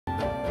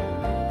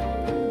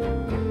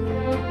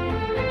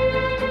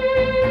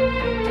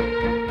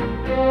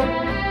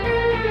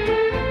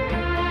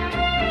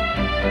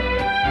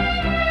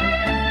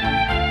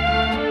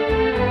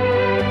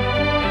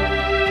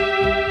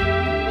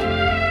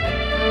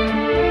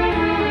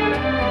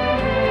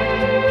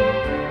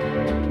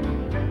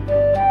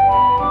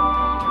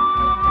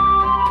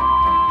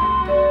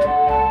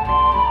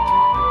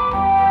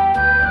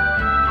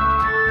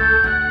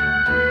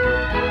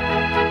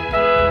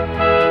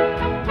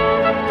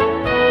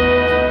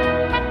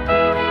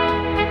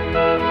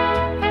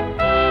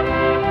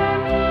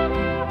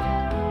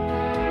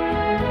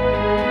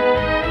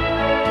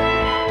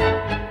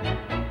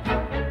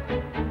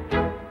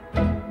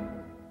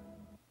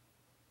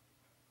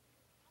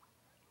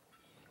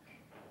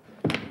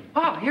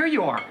here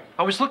you are.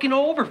 I was looking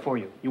all over for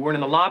you. You weren't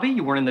in the lobby,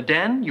 you weren't in the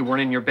den, you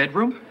weren't in your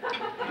bedroom.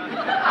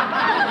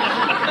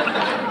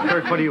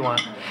 Kirk, what do you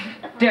want?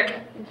 Dick,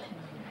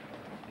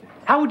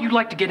 how would you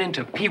like to get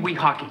into Pee-wee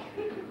hockey?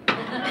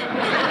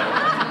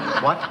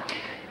 What?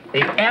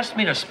 They've asked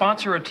me to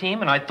sponsor a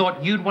team, and I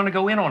thought you'd want to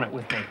go in on it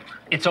with me.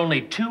 It's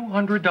only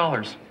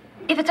 $200.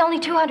 If it's only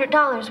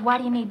 $200, why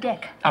do you need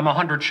Dick? I'm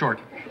 100 short.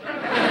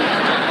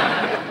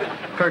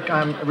 Kirk,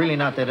 I'm really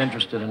not that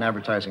interested in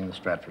advertising the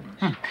Stratford.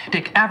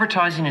 Dick,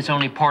 advertising is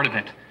only part of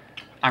it.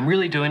 I'm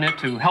really doing it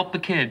to help the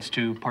kids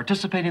to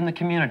participate in the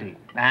community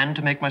and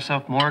to make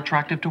myself more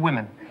attractive to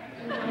women.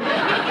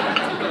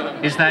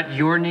 Is that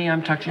your knee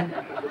I'm touching?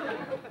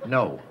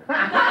 No.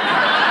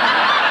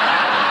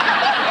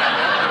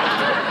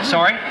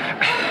 Sorry?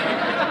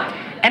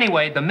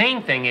 Anyway, the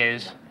main thing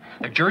is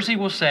the jersey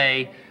will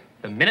say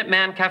the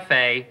Minuteman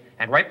Cafe,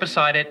 and right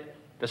beside it,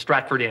 the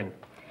Stratford Inn.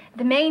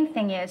 The main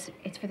thing is,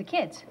 it's for the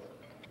kids.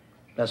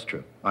 That's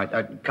true. All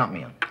right, count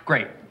me in.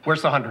 Great.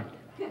 Where's the 100?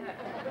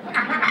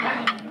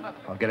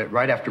 I'll get it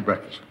right after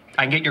breakfast.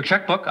 I can get your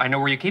checkbook. I know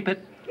where you keep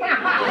it.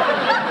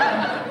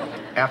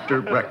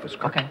 After breakfast,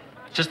 Kirk. Okay.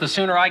 Just the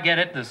sooner I get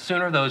it, the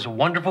sooner those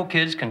wonderful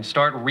kids can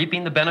start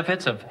reaping the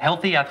benefits of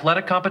healthy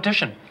athletic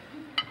competition.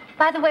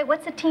 By the way,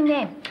 what's the team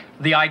name?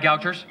 The Eye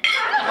Gougers.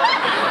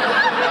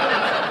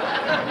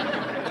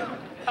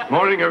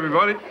 Morning,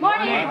 everybody.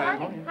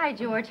 Morning. Hi,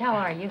 George. How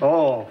are you?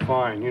 Oh,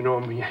 fine. You know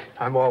me.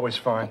 I'm always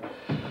fine.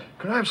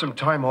 Could I have some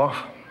time off?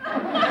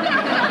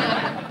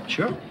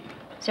 Sure.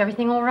 Is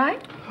everything all right?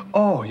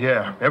 Oh,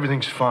 yeah.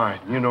 Everything's fine.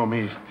 You know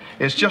me.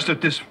 It's just that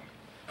this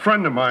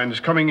friend of mine is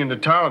coming into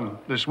town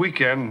this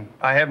weekend.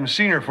 I haven't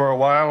seen her for a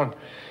while, and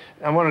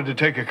I wanted to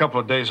take a couple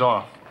of days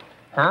off.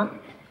 Her?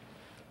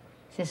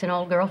 Is this an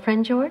old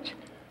girlfriend, George?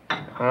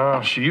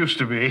 Oh, she used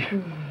to be.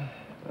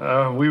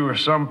 We were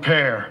some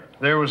pair.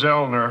 There was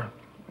Eleanor,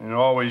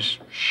 always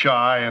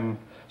shy and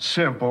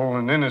simple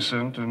and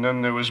innocent, and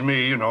then there was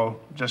me,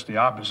 just the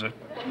opposite.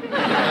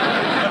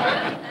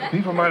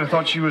 People might have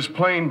thought she was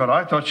plain, but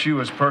I thought she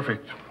was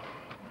perfect.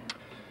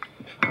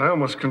 I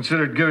almost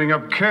considered giving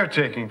up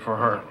caretaking for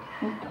her.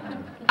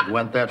 It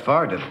went that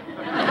far, did it?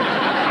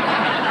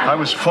 I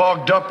was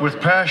fogged up with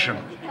passion.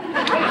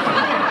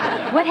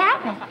 What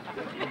happened?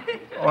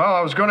 Well, I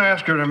was going to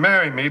ask her to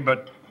marry me,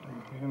 but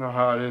you know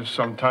how it is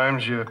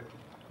sometimes. You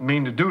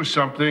mean to do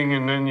something,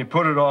 and then you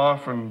put it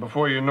off, and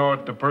before you know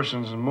it, the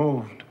person's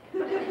moved.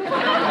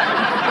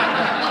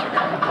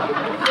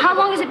 How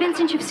long has it been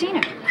since you've seen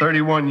her?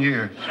 31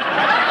 years.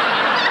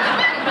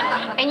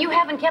 And you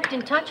haven't kept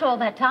in touch all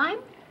that time?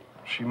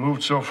 She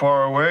moved so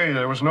far away,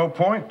 there was no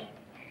point.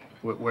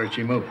 Where'd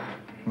she move?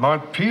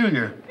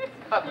 Montpelier.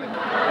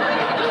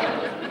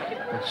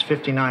 It's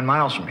 59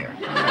 miles from here.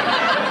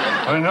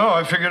 I know.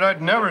 I figured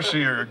I'd never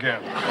see her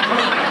again.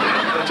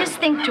 Just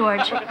think,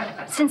 George.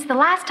 Since the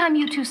last time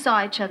you two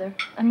saw each other,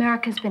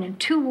 America's been in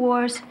 2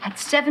 wars, had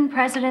 7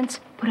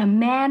 presidents, put a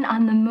man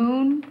on the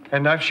moon.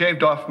 And I've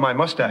shaved off my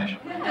mustache.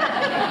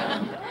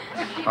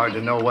 Hard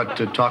to know what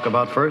to talk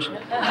about first.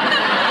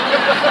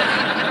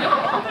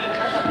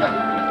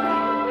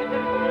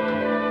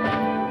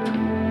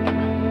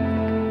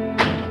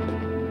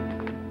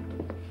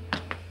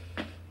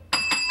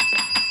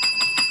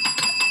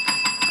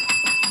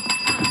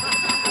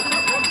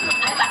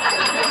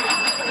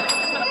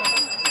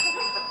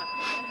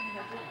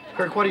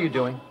 Kirk, what are you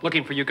doing?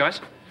 Looking for you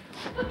guys.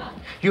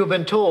 You have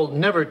been told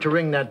never to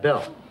ring that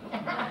bell.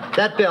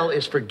 That bell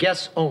is for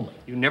guests only.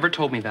 You never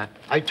told me that.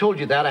 I told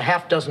you that a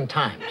half dozen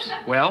times.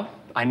 Well,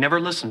 I never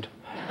listened.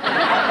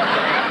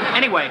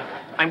 Anyway,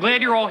 I'm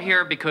glad you're all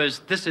here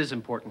because this is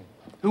important.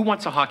 Who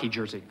wants a hockey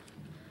jersey?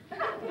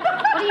 What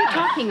are you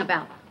talking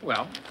about?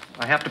 Well,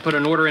 I have to put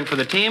an order in for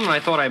the team, and I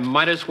thought I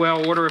might as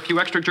well order a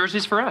few extra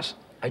jerseys for us.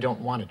 I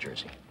don't want a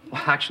jersey.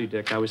 Well, actually,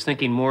 Dick, I was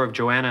thinking more of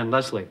Joanna and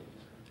Leslie.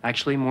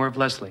 Actually, more of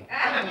Leslie.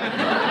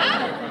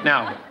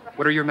 Now,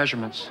 what are your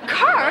measurements?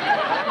 Kirk!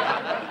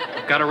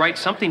 I've got to write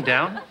something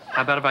down.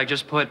 How about if I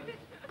just put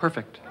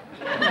perfect?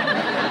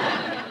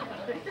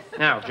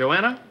 Now,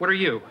 Joanna, what are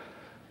you?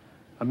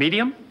 A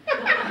medium?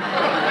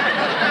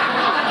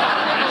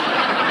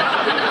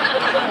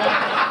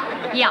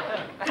 Yeah.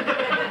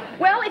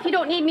 Well, if you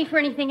don't need me for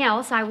anything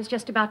else, I was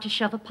just about to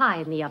shove a pie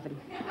in the oven.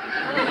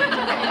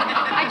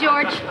 Hi,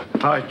 George.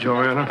 Hi,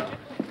 Joanna.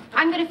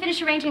 I'm going to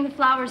finish arranging the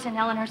flowers in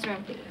Eleanor's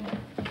room.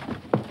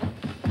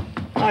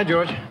 Hi,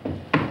 George.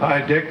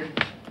 Hi, Dick.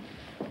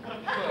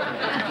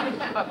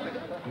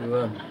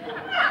 You,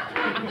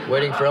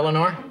 waiting for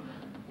Eleanor?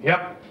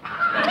 Yep.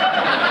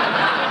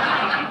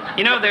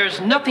 You know,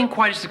 there's nothing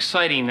quite as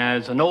exciting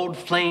as an old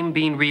flame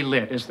being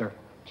relit, is there?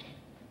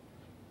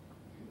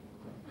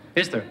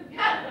 Is there?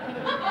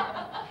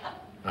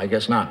 I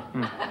guess not.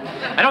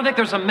 I don't think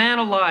there's a man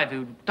alive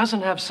who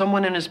doesn't have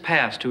someone in his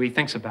past who he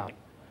thinks about.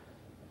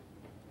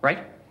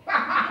 Right?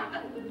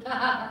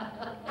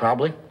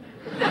 Probably.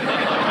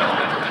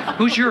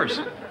 Who's yours?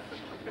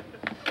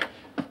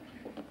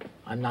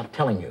 I'm not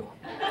telling you.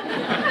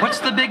 What's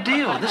the big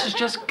deal? This is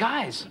just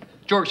guys.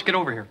 George, get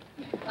over here.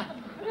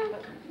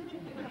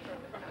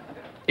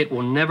 It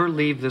will never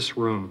leave this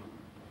room.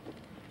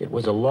 It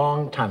was a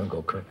long time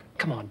ago, Kirk.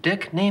 Come on,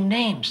 Dick, name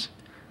names.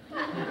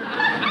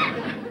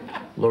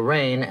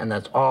 Lorraine, and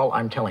that's all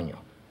I'm telling you.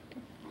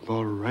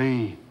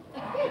 Lorraine.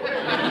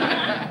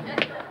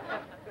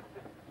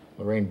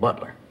 Lorraine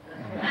Butler.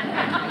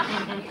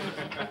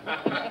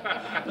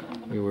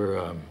 We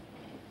were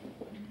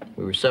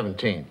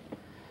 17,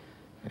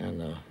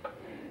 and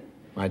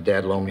my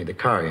dad loaned me the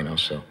car, you know,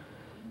 so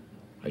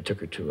I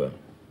took her to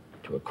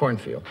a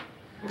cornfield.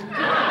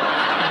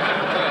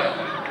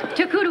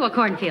 Took who to a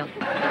cornfield?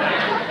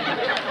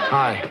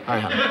 Hi,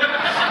 honey.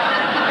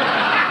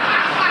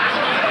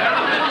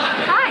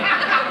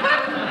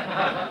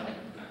 Hi.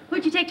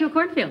 Who'd you take to a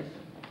cornfield?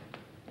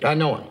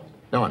 No one.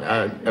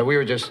 We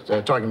were just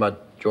talking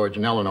about George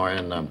and Eleanor,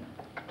 and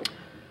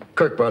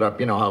Kirk brought up,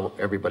 you know, how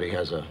everybody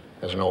has an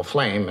old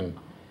flame,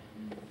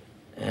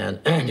 and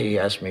he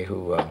asked me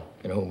who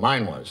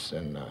mine was,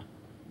 and I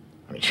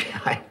mean,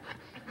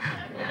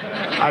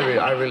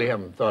 I really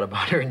haven't thought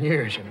about her in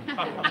years, you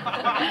know.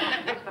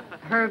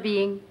 Her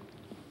being?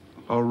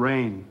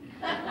 Lorraine.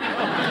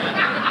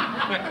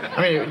 I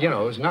mean, you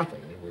know, it was nothing.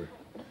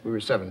 We were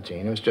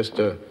 17. It was just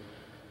a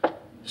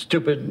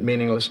stupid,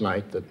 meaningless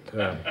night that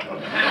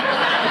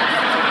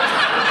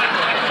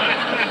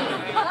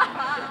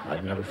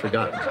I've never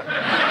forgotten.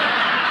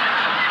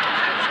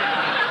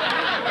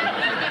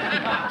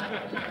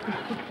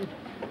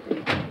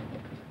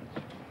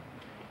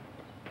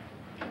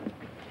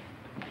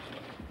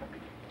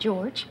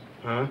 George?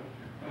 Huh?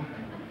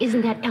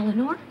 Isn't that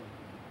Eleanor?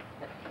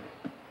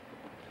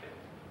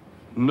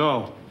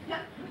 No.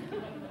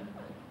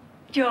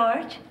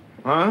 George?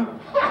 Huh?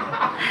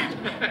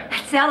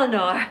 It's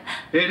Eleanor.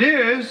 It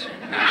is?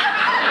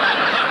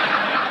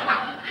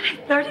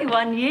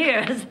 31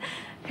 years.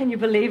 Can you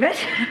believe it?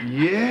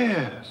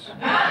 Yes.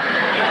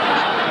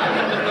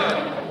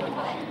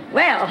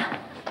 Well,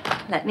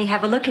 let me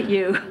have a look at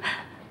you.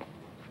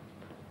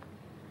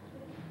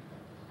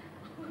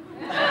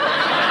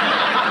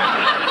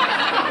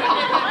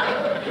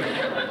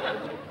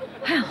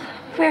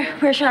 Well,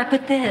 where should I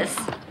put this?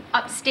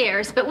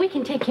 Upstairs, but we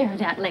can take care of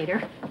that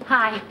later.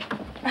 Hi.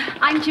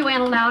 I'm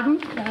Joanna Loudon.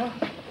 Hello.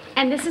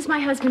 And this is my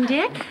husband,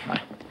 Dick.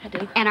 Hi. I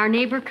do. And our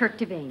neighbor, Kirk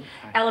Devane.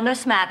 Eleanor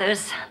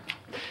Smathers.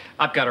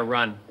 I've got to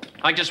run.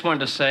 I just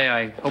wanted to say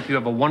I hope you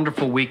have a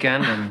wonderful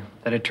weekend and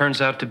that it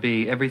turns out to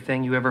be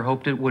everything you ever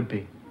hoped it would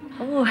be.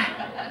 Oh,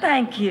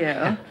 thank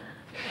you.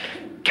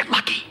 Get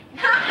lucky.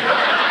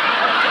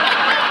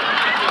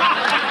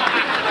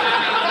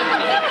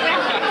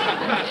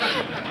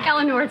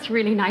 Eleanor, it's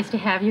really nice to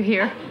have you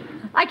here.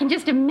 I can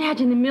just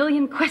imagine the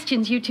million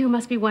questions you two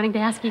must be wanting to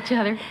ask each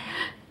other.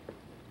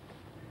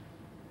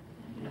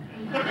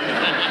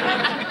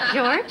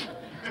 George?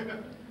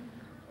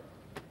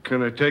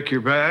 Can I take your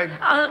bag?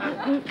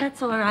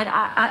 That's all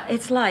right.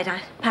 It's light.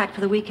 I packed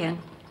for the weekend.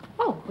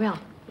 Oh, well,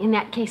 in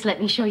that case, let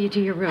me show you to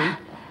your room.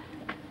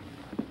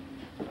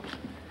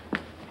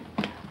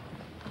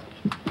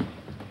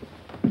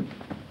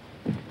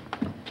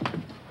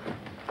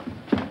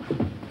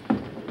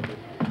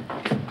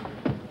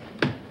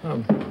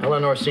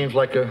 Eleanor seems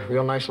like a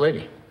real nice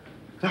lady.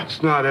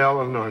 That's not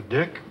Eleanor,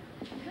 Dick.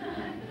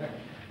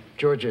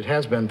 George, it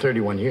has been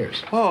 31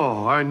 years.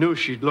 Oh, I knew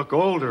she'd look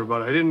older,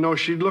 but I didn't know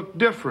she'd look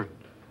different.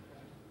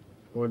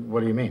 What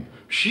do you mean?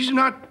 She's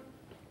not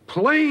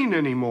plain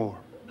anymore.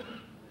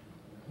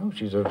 Oh,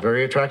 she's a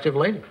very attractive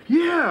lady.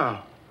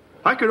 Yeah.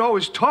 I could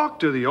always talk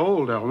to the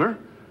old Eleanor.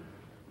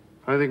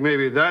 I think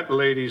maybe that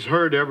lady's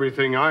heard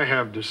everything I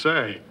have to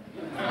say.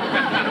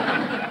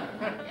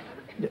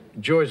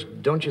 George,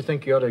 don't you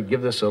think you ought to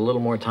give this a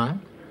little more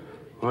time?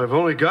 Well, I've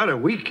only got a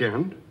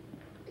weekend.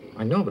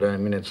 I know, but I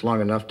mean, it's long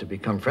enough to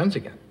become friends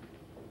again.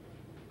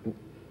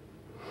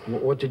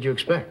 What did you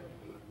expect?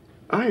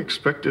 I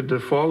expected to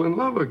fall in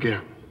love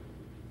again.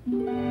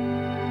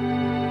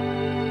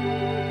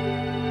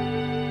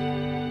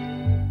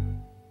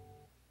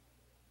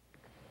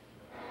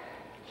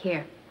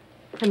 Here,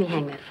 let me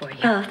hang that for you.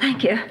 Oh,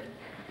 thank you.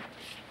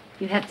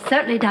 You have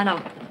certainly done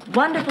a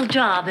wonderful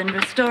job in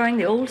restoring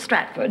the old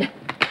Stratford.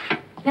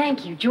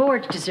 Thank you.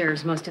 George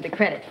deserves most of the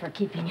credit for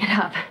keeping it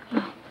up.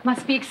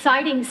 Must be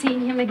exciting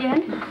seeing him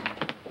again.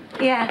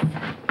 Yes.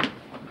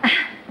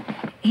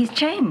 He's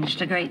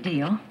changed a great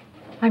deal.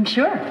 I'm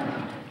sure.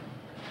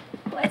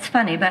 Well, it's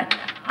funny, but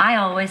I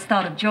always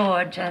thought of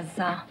George as,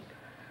 well,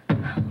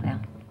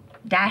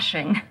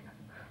 dashing.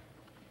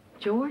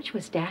 George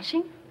was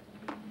dashing?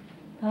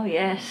 Oh,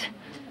 yes.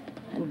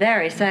 And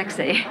very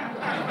sexy.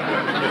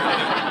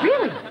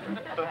 Really?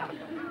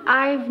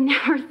 I've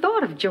never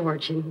thought of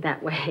George in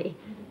that way.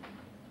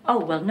 Oh,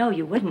 well, no,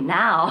 you wouldn't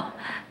now.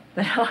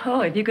 But,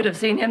 oh, if you could have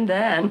seen him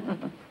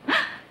then.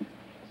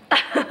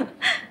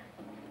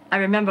 I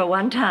remember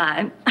one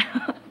time,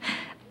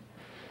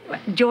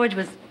 George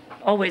was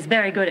always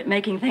very good at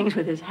making things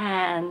with his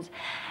hands,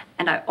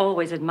 and I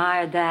always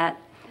admired that.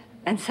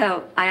 And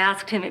so I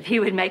asked him if he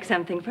would make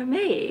something for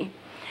me.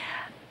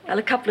 Well,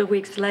 a couple of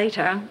weeks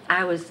later,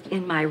 I was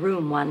in my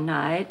room one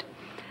night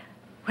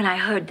when I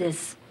heard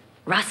this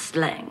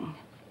rustling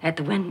at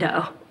the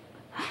window.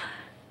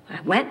 I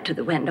went to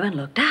the window and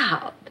looked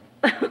out.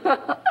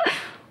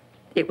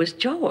 It was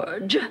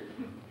George,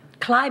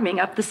 climbing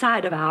up the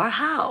side of our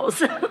house.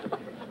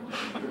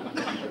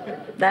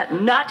 That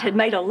nut had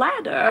made a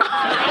ladder.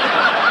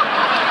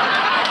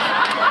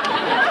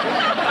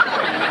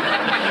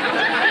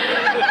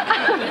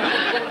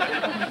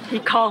 He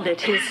called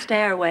it his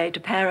stairway to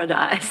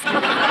paradise.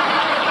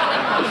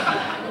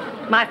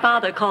 My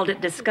father called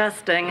it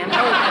disgusting and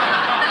told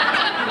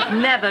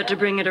me never to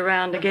bring it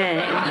around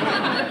again.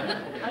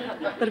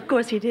 But of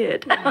course he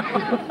did.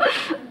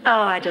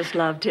 Oh, I just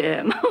loved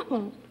him.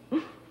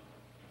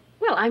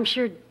 Well, I'm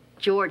sure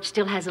George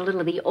still has a little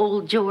of the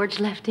old George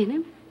left in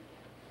him.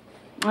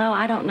 Oh,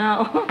 I don't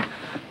know.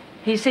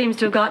 He seems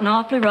to have gotten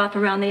awfully rough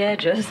around the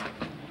edges.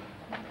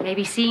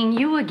 Maybe seeing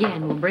you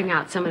again will bring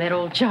out some of that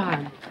old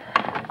charm.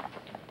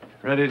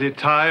 Ready to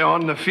tie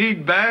on the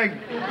feed bag?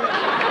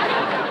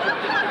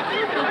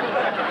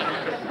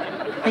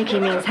 I think he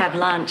means have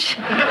lunch.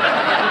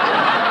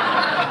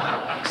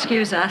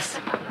 Excuse us.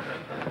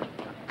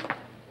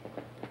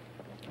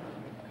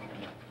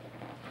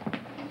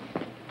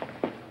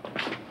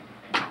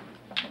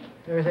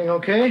 Everything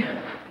okay?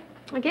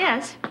 I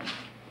guess.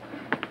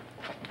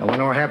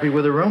 Eleanor happy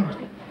with her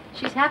room?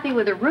 She's happy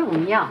with her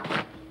room, yeah.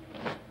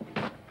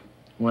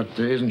 What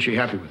isn't she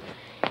happy with?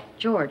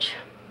 George.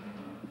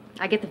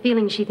 I get the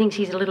feeling she thinks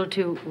he's a little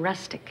too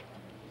rustic.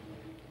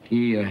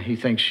 He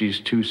thinks she's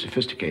too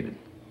sophisticated.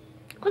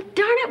 Well,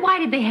 darn it, why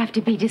did they have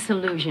to be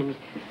disillusioned?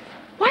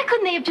 Why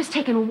couldn't they have just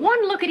taken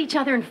one look at each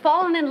other and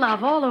fallen in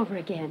love all over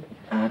again?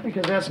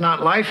 Because that's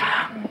not life.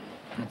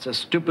 It's a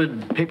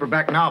stupid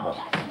paperback novel.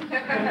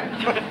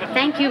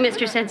 Thank you,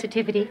 Mr.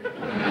 Sensitivity.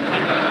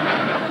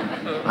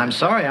 I'm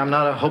sorry, I'm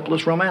not a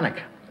hopeless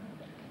romantic.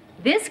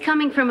 This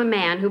coming from a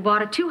man who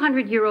bought a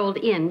 200-year-old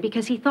inn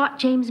because he thought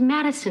James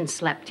Madison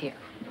slept here.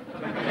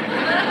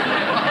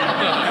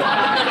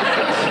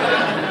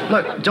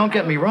 Look, don't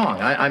get me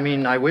wrong. I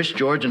mean, I wish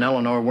George and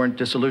Eleanor weren't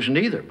disillusioned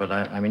either, but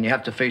I mean, you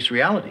have to face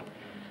reality.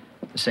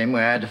 The same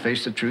way I had to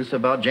face the truth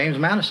about James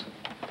Madison.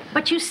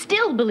 But you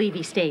still believe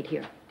he stayed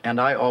here. And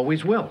I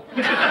always will.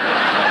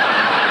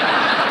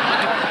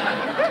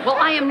 Well,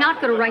 I am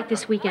not going to write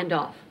this weekend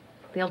off.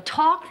 They'll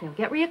talk, they'll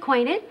get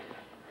reacquainted,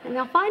 and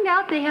they'll find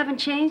out they haven't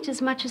changed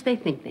as much as they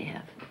think they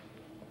have.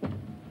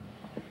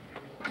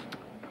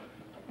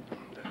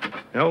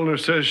 Eleanor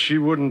says she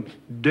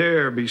wouldn't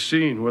dare be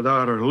seen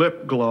without her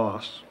lip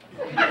gloss.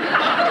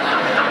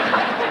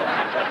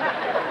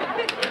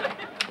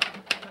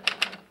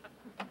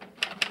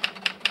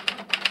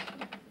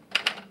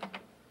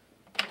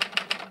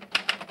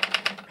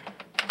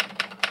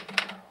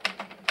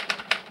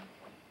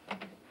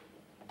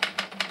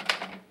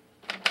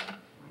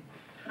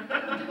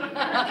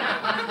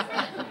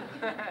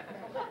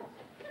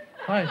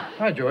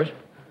 Hi, George.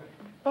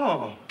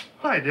 Oh,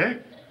 hi,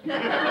 Dick.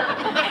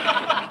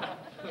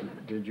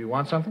 Did you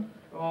want something?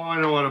 Oh, I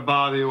don't want to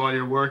bother you while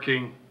you're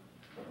working.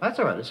 That's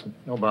all right. It's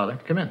no bother.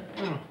 Come in.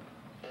 Oh.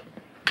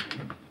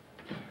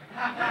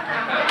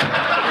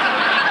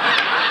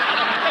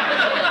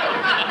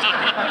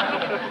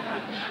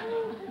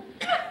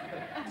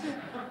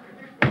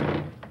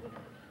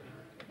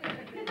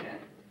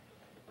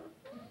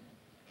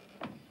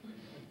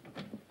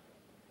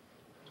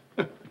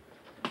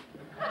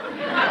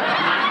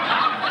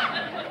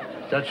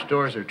 Dutch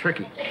doors are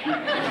tricky.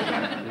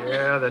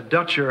 Yeah, the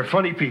Dutch are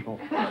funny people.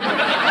 So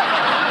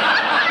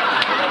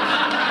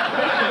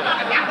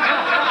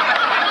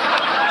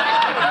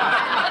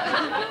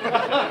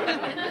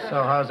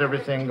how's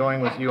everything going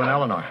with you and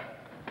Eleanor?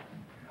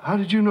 How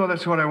did you know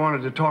that's what I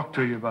wanted to talk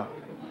to you about?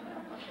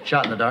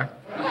 Shot in the dark.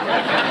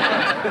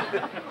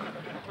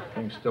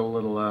 Things still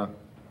a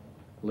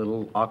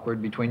little awkward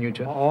between you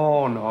two?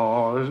 Oh,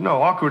 no, there's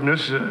no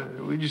awkwardness.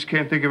 We just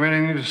can't think of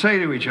anything to say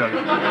to each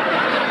other.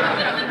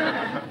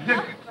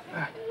 Dick,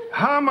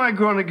 how am I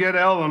going to get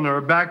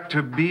Eleanor back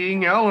to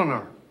being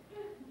Eleanor?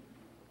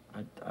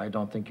 I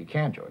don't think you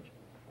can, George.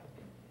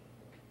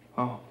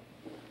 Oh.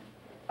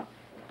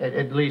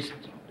 At least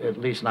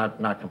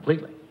not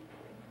completely.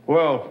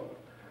 Well,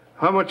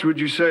 how much would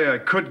you say I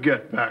could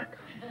get back?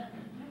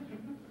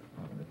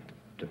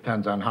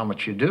 Depends on how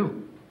much you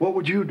do. What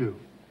would you do?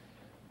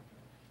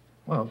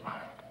 Well,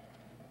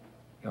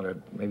 you ought to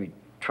maybe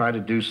try to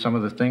do some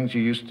of the things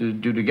you used to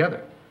do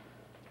together.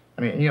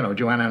 I mean, you know,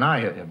 Joanna and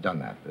I have done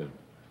that.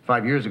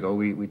 5 years ago,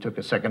 we took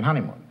a second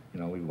honeymoon. You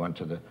know, we went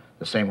to the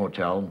same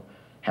hotel,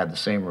 had the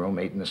same room,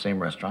 ate in the same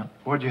restaurant.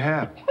 What'd you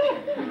have?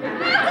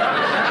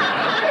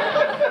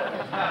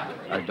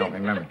 I don't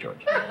remember,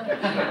 George.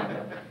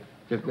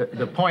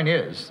 The point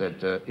is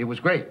that it was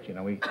great. You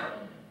know, we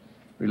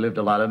lived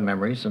a lot of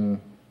memories,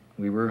 and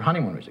we were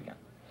honeymooners again.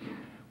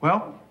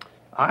 Well,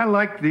 I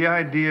like the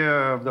idea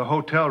of the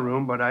hotel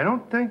room, but I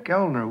don't think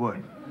Eleanor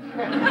would.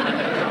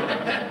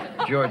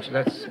 George,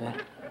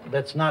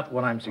 that's not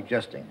what I'm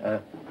suggesting.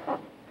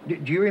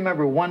 Do you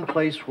remember one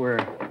place where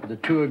the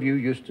two of you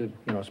used to,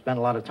 you know, spend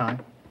a lot of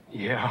time?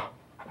 Yeah.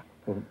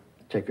 Well,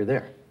 take her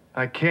there.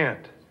 I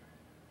can't.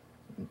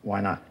 Why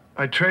not?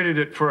 I traded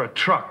it for a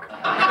truck.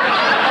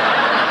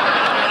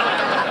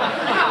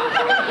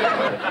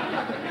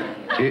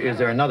 Is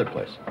there another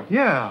place?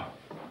 Yeah,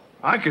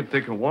 I could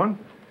think of one.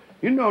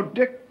 You know,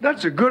 Dick,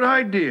 that's a good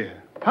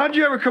idea. How'd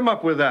you ever come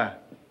up with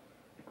that?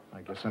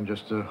 I guess I'm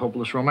just a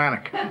hopeless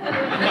romantic.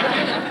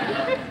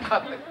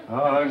 Oh,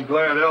 I'm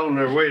glad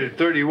Eleanor waited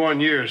 31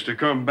 years to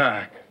come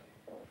back.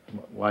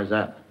 Why's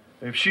that?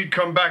 If she'd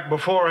come back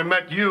before I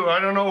met you, I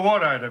don't know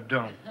what I'd have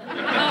done.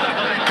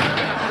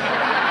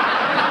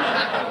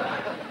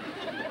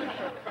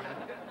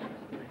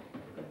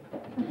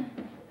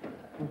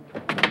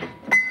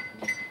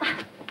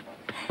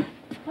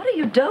 What are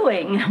you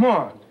doing? Come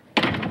on.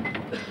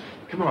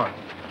 Come on.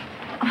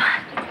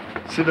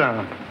 Sit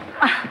down.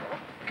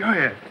 Go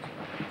ahead.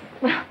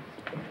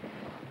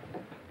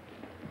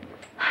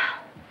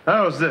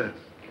 How's this?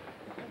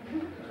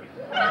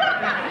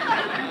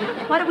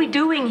 What are we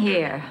doing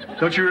here?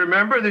 Don't you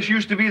remember? This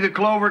used to be the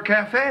Clover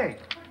Cafe.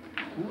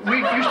 We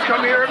used to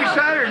come here every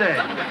Saturday.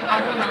 Oh,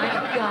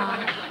 my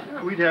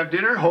gosh. We'd have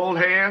dinner, hold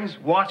hands,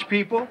 watch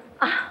people.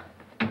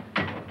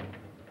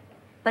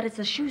 But it's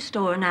a shoe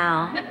store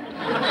now.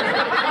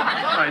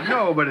 I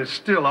know, but it's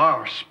still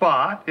our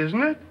spot,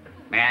 isn't it?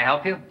 May I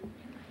help you?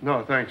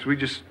 No, thanks. We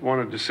just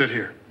wanted to sit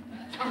here.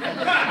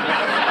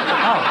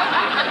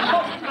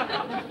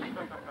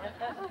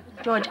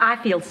 George, I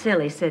feel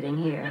silly sitting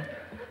here.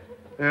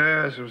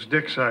 Yes, it was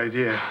Dick's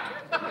idea.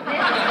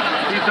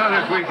 He thought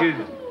if we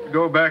could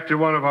go back to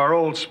one of our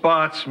old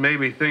spots,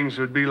 maybe things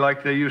would be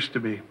like they used to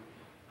be.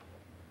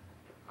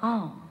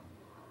 Oh.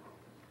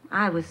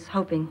 I was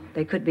hoping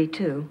they could be,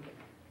 too.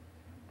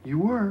 You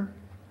were?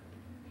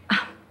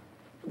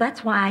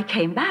 That's why I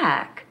came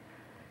back.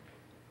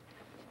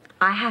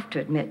 I have to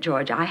admit,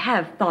 George, I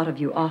have thought of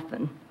you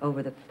often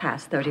over the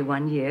past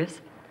 31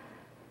 years.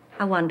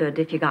 I wondered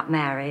if you got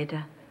married,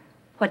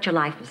 what your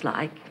life was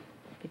like,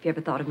 if you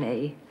ever thought of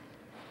me.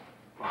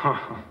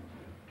 I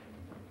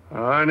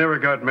never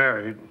got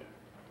married.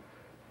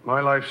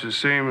 My life's the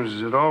same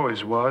as it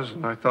always was,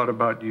 and I thought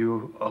about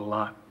you a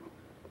lot.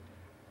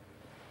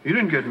 You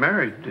didn't get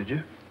married, did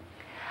you?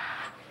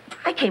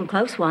 I came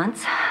close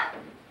once.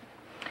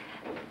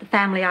 The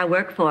family I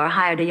work for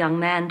hired a young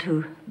man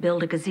to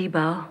build a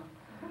gazebo.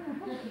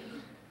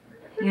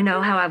 You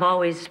know how I've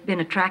always been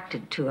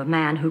attracted to a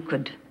man who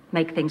could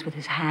make things with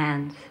his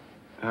hands.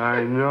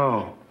 I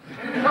know.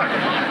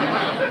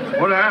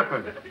 What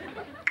happened?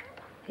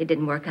 It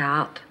didn't work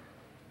out.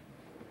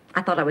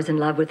 I thought I was in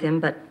love with him,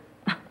 but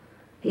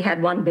he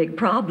had one big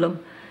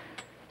problem.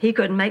 He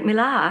couldn't make me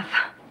laugh.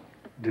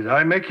 Did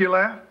I make you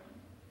laugh?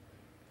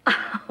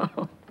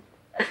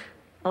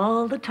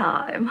 All the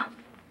time.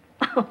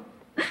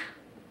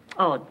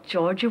 Oh,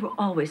 George, you were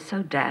always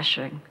so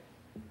dashing.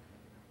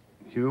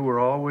 You were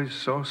always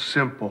so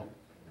simple.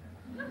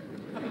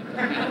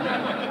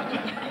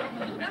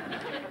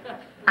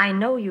 I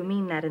know you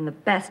mean that in the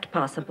best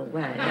possible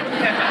way.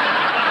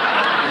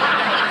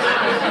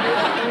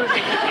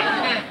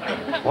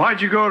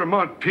 Why'd you go to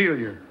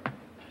Montpelier?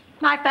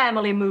 My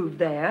family moved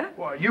there.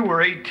 Well, you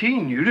were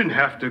 18. You didn't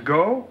have to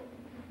go.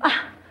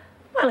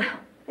 Well,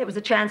 it was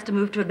a chance to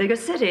move to a bigger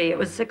city. It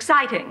was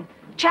exciting,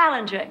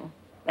 challenging,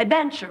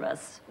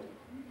 adventurous.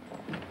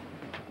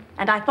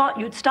 And I thought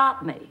you'd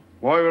stop me.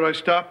 Why would I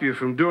stop you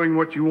from doing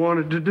what you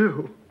wanted to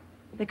do?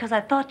 Because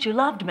I thought you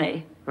loved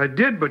me. I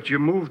did, but you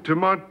moved to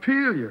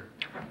Montpelier.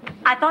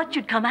 I thought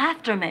you'd come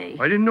after me.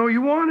 I didn't know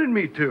you wanted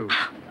me to.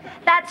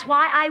 That's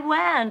why I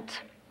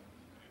went.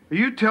 Are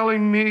you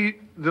telling me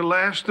the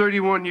last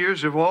 31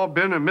 years have all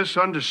been a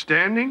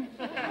misunderstanding?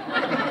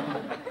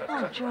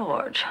 Oh,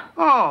 George.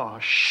 Oh,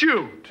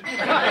 shoot.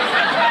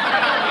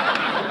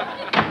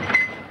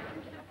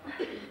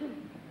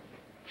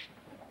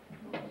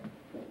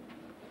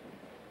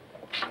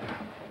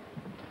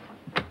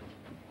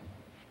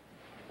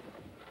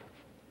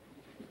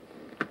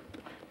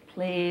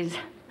 Please.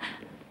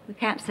 We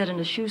can't sit in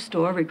a shoe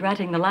store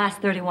regretting the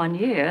last 31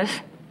 years.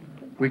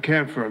 We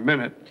can for a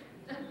minute.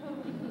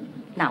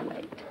 Now,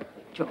 wait,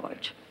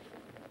 George.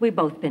 We've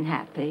both been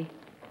happy.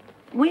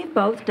 We've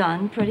both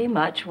done pretty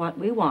much what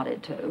we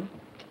wanted to.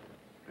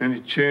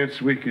 Any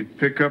chance we could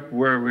pick up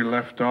where we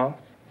left off?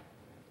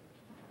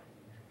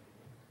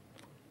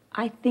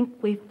 I think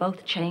we've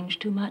both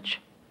changed too much.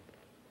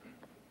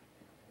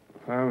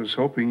 I was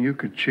hoping you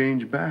could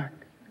change back.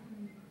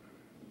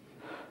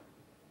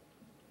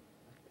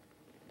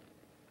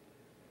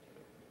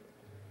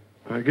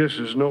 I guess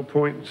there's no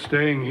point in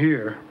staying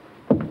here,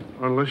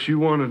 unless you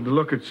wanted to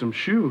look at some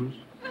shoes.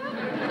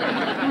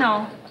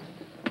 No.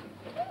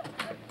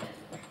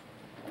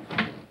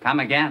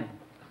 Come again.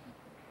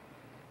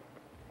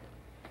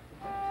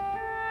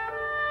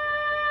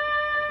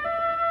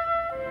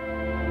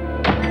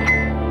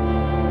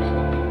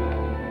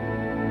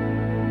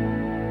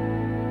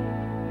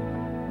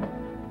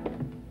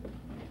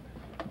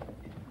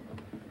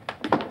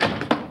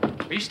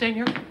 Are you staying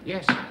here?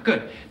 Yes.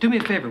 Good. Do me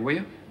a favor, will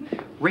you?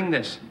 Ring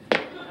this.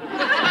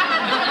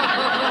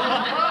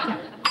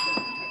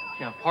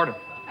 Yeah, harder.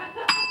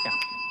 Yeah.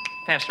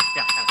 Faster.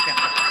 Yeah.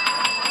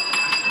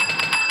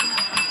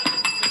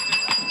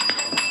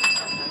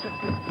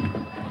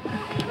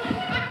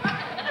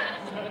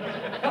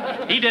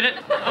 He did it.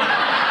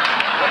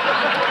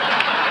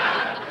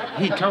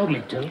 He told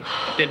me to.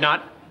 Did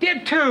not.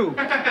 Did too.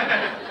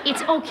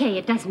 It's okay.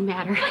 It doesn't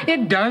matter.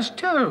 It does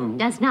too.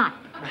 Does not.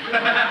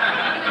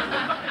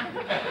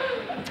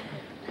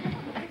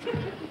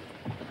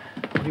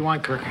 What do you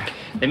want, Kirk?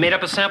 They made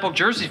up a sample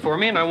jersey for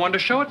me, and I wanted to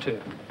show it to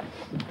you.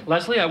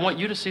 Leslie, I want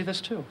you to see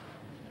this, too.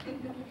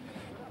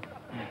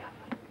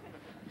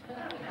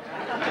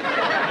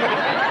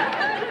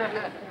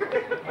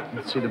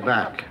 Let's see the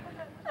back.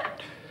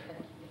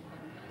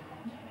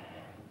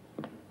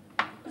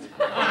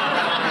 The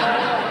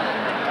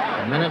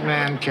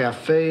Minuteman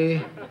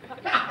Cafe,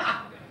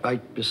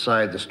 right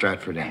beside the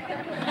Stratford Inn.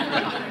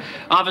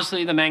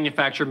 Obviously, the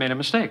manufacturer made a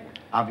mistake.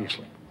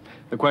 Obviously.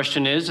 The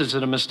question is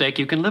it a mistake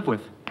you can live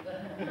with?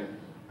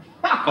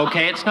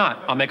 Okay, it's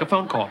not. I'll make a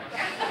phone call.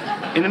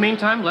 In the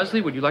meantime,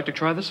 Leslie, would you like to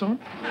try this on?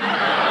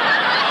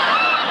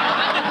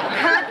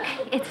 Kirk,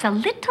 it's a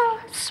little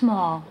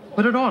small.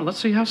 Put it on. Let's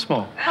see how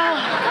small. Oh,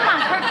 come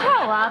on, Kirk,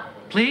 grow up.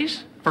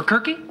 Please? For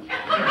Kirky?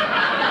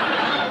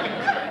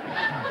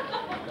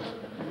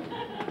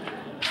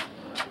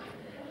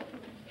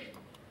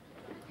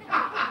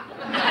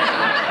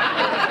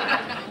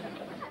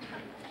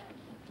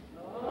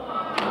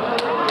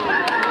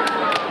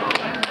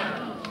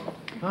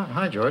 Oh,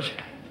 hi, George.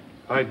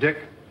 Hi, Dick.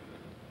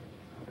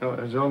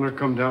 Has Eleanor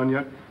come down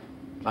yet?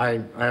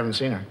 I haven't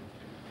seen her.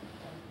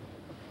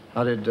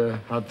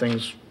 How'd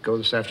things go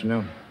this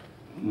afternoon?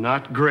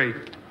 Not great.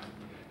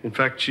 In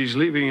fact, she's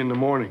leaving in the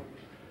morning.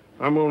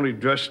 I'm only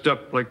dressed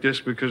up like this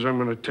because I'm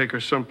going to take her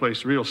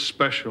someplace real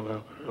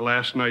special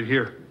last night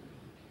here.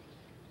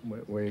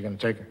 Where are you going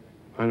to take her?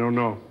 I don't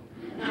know.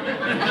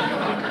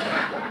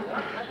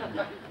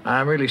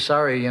 I'm really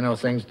sorry,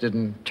 things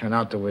didn't turn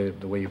out the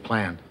way you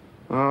planned.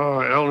 Oh,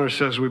 Eleanor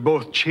says we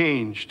both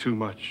changed too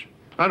much.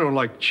 I don't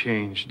like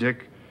change,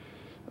 Dick.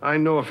 I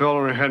know if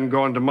Eleanor hadn't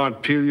gone to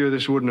Montpelier,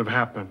 this wouldn't have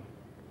happened.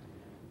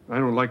 I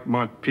don't like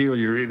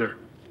Montpelier either.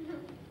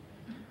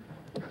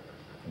 I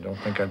don't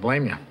think I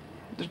blame you.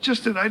 It's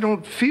just that I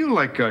don't feel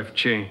like I've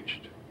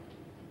changed.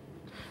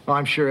 Well,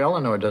 I'm sure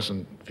Eleanor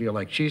doesn't feel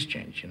like she's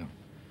changed,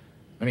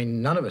 I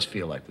mean, none of us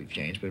feel like we've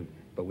changed,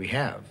 but we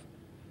have.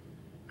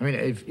 I mean,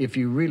 if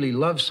you really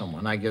love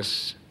someone, I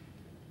guess,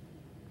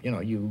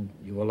 you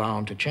allow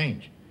them to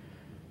change.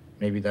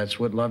 Maybe that's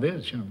what love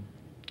is,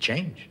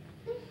 change.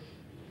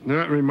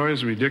 That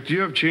reminds me, Dick, do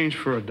you have change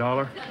for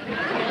 $1?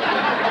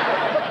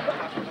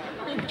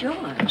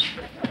 George,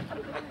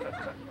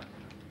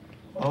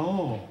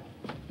 Oh,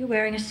 you're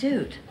wearing a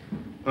suit.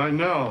 I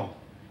know.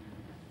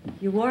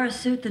 You wore a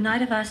suit the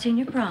night of our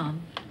senior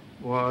prom.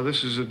 Well,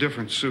 this is a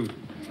different suit.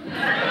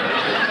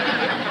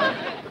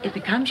 It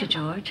becomes you,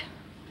 George.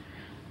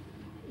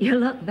 You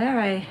look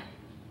very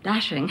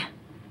dashing.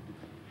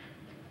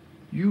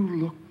 You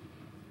look...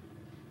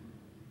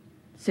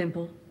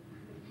 Simple.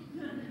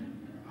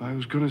 I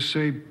was going to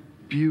say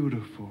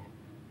beautiful.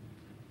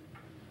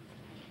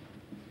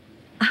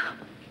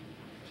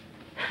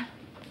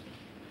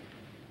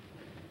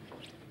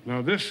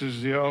 Now, this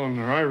is the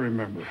Eleanor I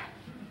remember.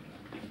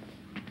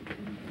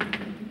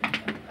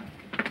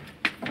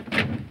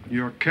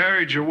 Your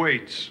carriage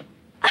awaits.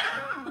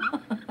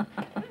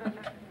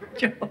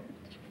 George,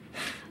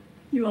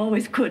 you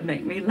always could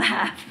make me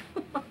laugh.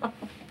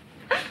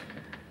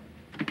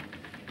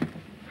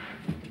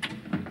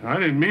 I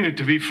didn't mean it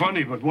to be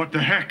funny, but what the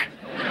heck?